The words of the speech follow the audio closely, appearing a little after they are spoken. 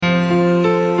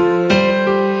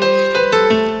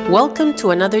Welcome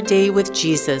to another day with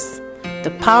Jesus.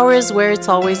 The power is where it's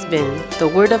always been. The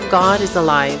Word of God is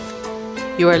alive.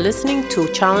 You are listening to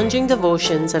challenging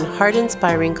devotions and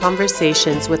heart-inspiring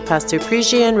conversations with Pastor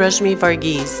Priji and Rajmi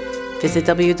Varghese. Visit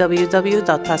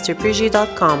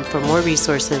www.pastorpriji.com for more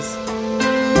resources.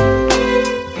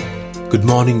 Good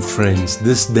morning, friends.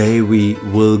 This day we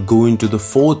will go into the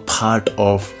fourth part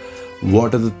of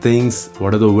what are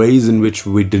the ways in which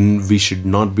we should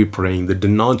not be praying, the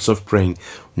denots of praying.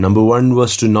 Number one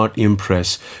was to not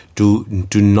impress, to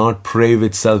not pray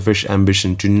with selfish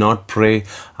ambition, to not pray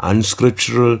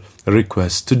unscriptural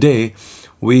requests. Today,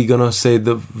 we're gonna say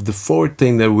the fourth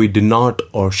thing that we do not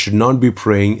or should not be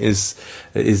praying is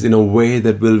in a way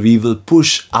that we will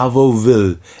push our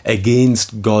will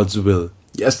against God's will.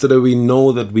 Yesterday, we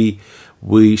know that we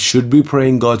should be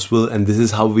praying God's will, and this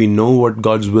is how we know what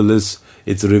God's will is.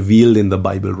 It's revealed in the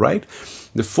Bible, right?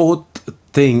 The fourth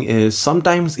thing is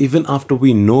sometimes even after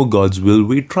we know God's will,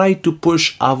 we try to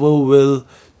push our will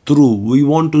through. We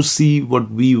want to see what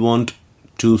we want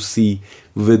to see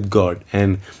with God,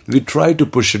 and we try to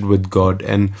push it with God.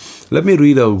 And let me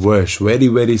read a verse, very,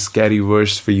 very scary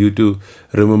verse for you to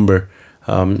remember.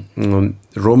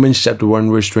 Romans chapter 1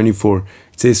 verse 24.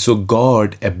 It says, so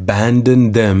God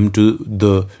abandoned them to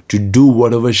do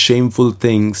whatever shameful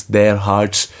things their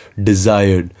hearts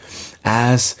desired.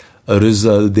 As a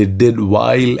result, they did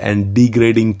vile and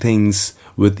degrading things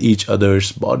with each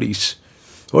other's bodies.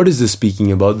 What is this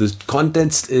speaking about? The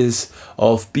context is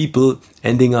of people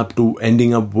ending up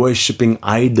worshipping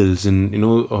idols and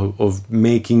of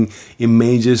making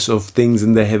images of things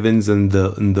in the heavens and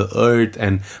the earth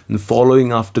and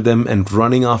following after them and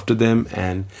running after them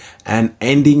and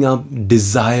ending up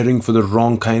desiring for the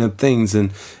wrong kind of things.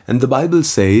 And the Bible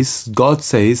says, God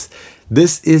says,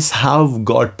 this is how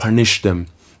God punished them.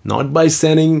 Not by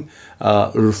sending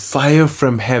fire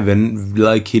from heaven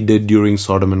like he did during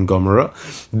Sodom and Gomorrah.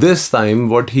 This time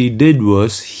what he did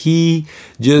was he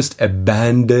just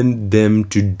abandoned them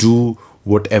to do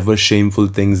whatever shameful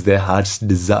things their hearts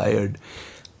desired.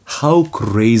 How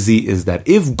crazy is that?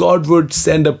 If God would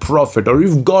send a prophet, or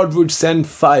if God would send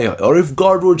fire, or if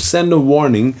God would send a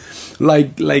warning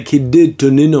like he did to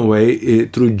Nineveh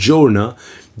through Jonah,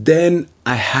 then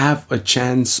I have a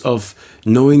chance of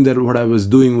knowing that what I was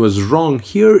doing was wrong.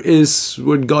 Here is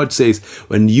what God says.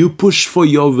 When you push for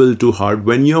your will too hard,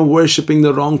 when you're worshipping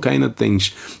the wrong kind of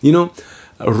things,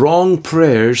 wrong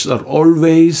prayers are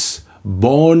always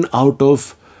born out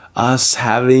of us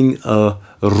having a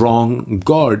wrong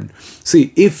God.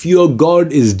 See, if your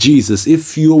God is Jesus,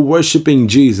 if you're worshipping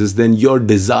Jesus, then your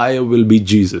desire will be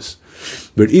Jesus.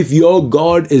 But if your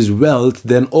God is wealth,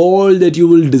 then all that you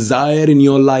will desire in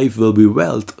your life will be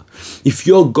wealth. If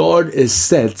your God is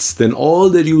sets, then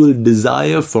all that you will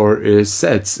desire for is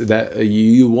sets, that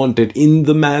you want it in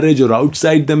the marriage or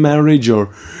outside the marriage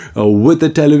or with a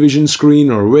television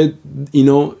screen or with,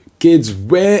 kids,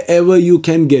 wherever you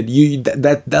can get,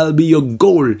 that'll be your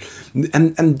goal.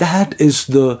 And that is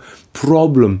the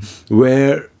problem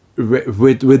with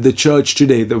the church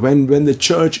today, that when the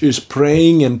church is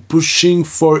praying and pushing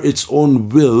for its own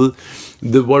will,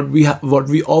 what we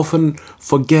often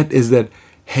forget is that,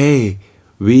 hey,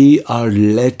 we are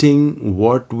letting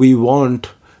what we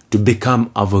want to become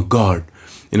our God,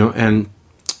 and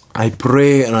I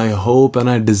pray and I hope and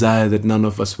I desire that none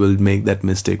of us will make that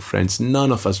mistake, friends. None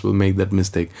of us will make that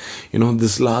mistake.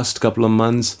 This last couple of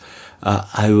months,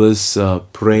 I was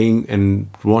praying and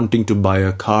wanting to buy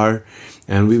a car,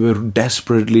 and we were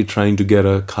desperately trying to get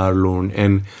a car loan.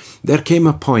 And there came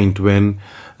a point when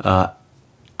I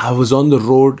was on the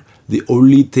road. The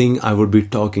only thing I would be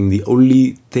talking, the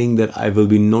only thing that I will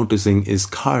be noticing is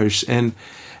cars. And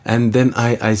then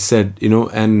I said,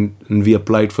 and we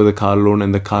applied for the car loan,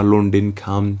 and the car loan didn't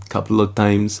come a couple of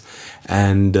times.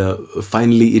 And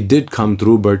finally it did come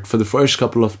through, but for the first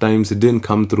couple of times it didn't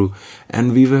come through.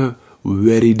 And we were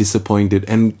very disappointed.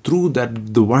 And through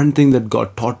that, the one thing that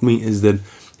God taught me is that,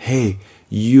 hey,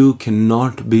 you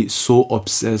cannot be so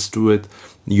obsessed with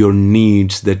your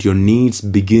needs that your needs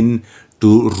begin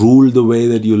to rule the way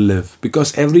that you live.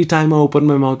 Because every time I open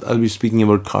my mouth, I'll be speaking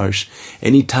about cars.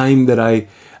 Any time that I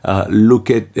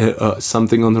look at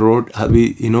something on the road, I'll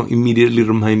be, immediately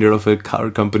reminded of a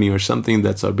car company or something of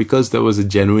that sort. Because there was a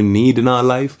genuine need in our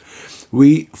life,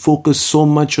 we focused so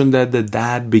much on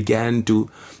that began to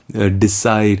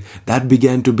decide, that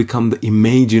began to become the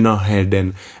image in our head,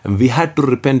 and we had to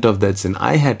repent of that sin.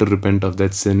 I had to repent of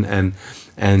that sin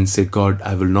and say, God,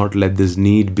 I will not let this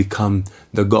need become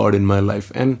the God in my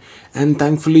life. And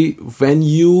thankfully, when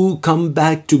you come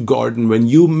back to God and when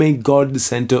you make God the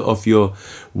center of your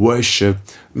worship,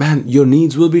 man, your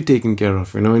needs will be taken care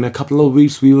of. In a couple of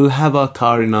weeks, we will have our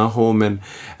car in our home, and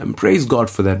praise God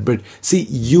for that. But see,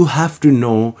 you have to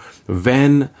know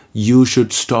when you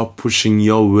should stop pushing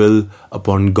your will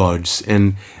upon God's.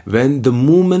 And when the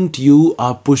moment you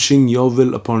are pushing your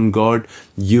will upon God,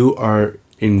 you are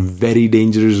in very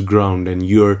dangerous ground, and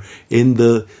you're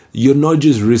not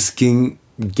just risking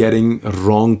getting a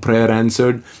wrong prayer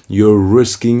answered, you're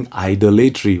risking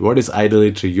idolatry. What is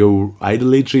idolatry? Your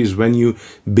idolatry is when you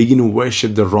begin to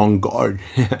worship the wrong God.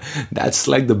 That's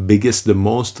like the biggest, the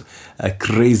most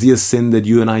craziest sin that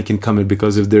you and I can commit.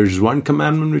 Because if there's one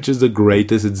commandment which is the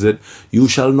greatest, it's that you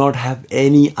shall not have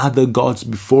any other gods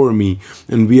before me.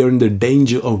 And we are in the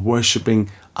danger of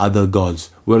worshiping other gods.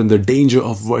 We're in the danger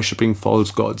of worshipping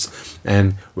false gods.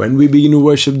 And when we begin to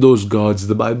worship those gods,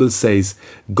 the Bible says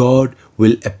God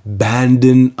will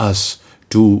abandon us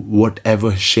to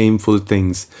whatever shameful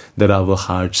things that our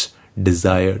hearts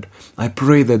desired. I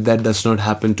pray that that does not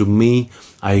happen to me.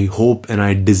 I hope and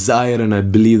I desire and I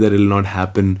believe that it will not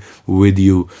happen with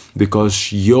you,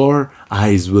 because your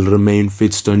eyes will remain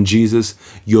fixed on Jesus.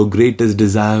 Your greatest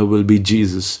desire will be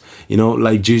Jesus.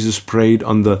 Like Jesus prayed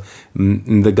in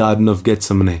the Garden of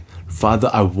Gethsemane, Father,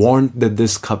 I want that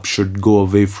this cup should go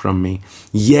away from me,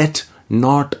 yet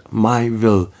not my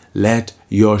will, let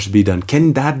yours be done.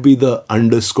 Can that be the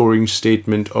underscoring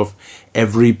statement of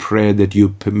every prayer that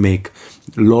you make?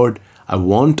 Lord, I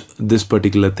want this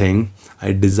particular thing.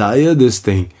 I desire this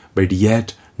thing, but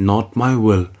yet not my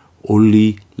will,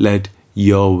 only let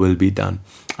your will be done.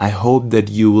 I hope that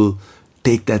you will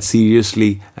take that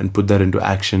seriously and put that into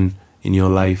action in your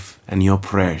life and your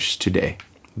prayers today.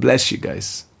 Bless you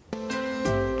guys.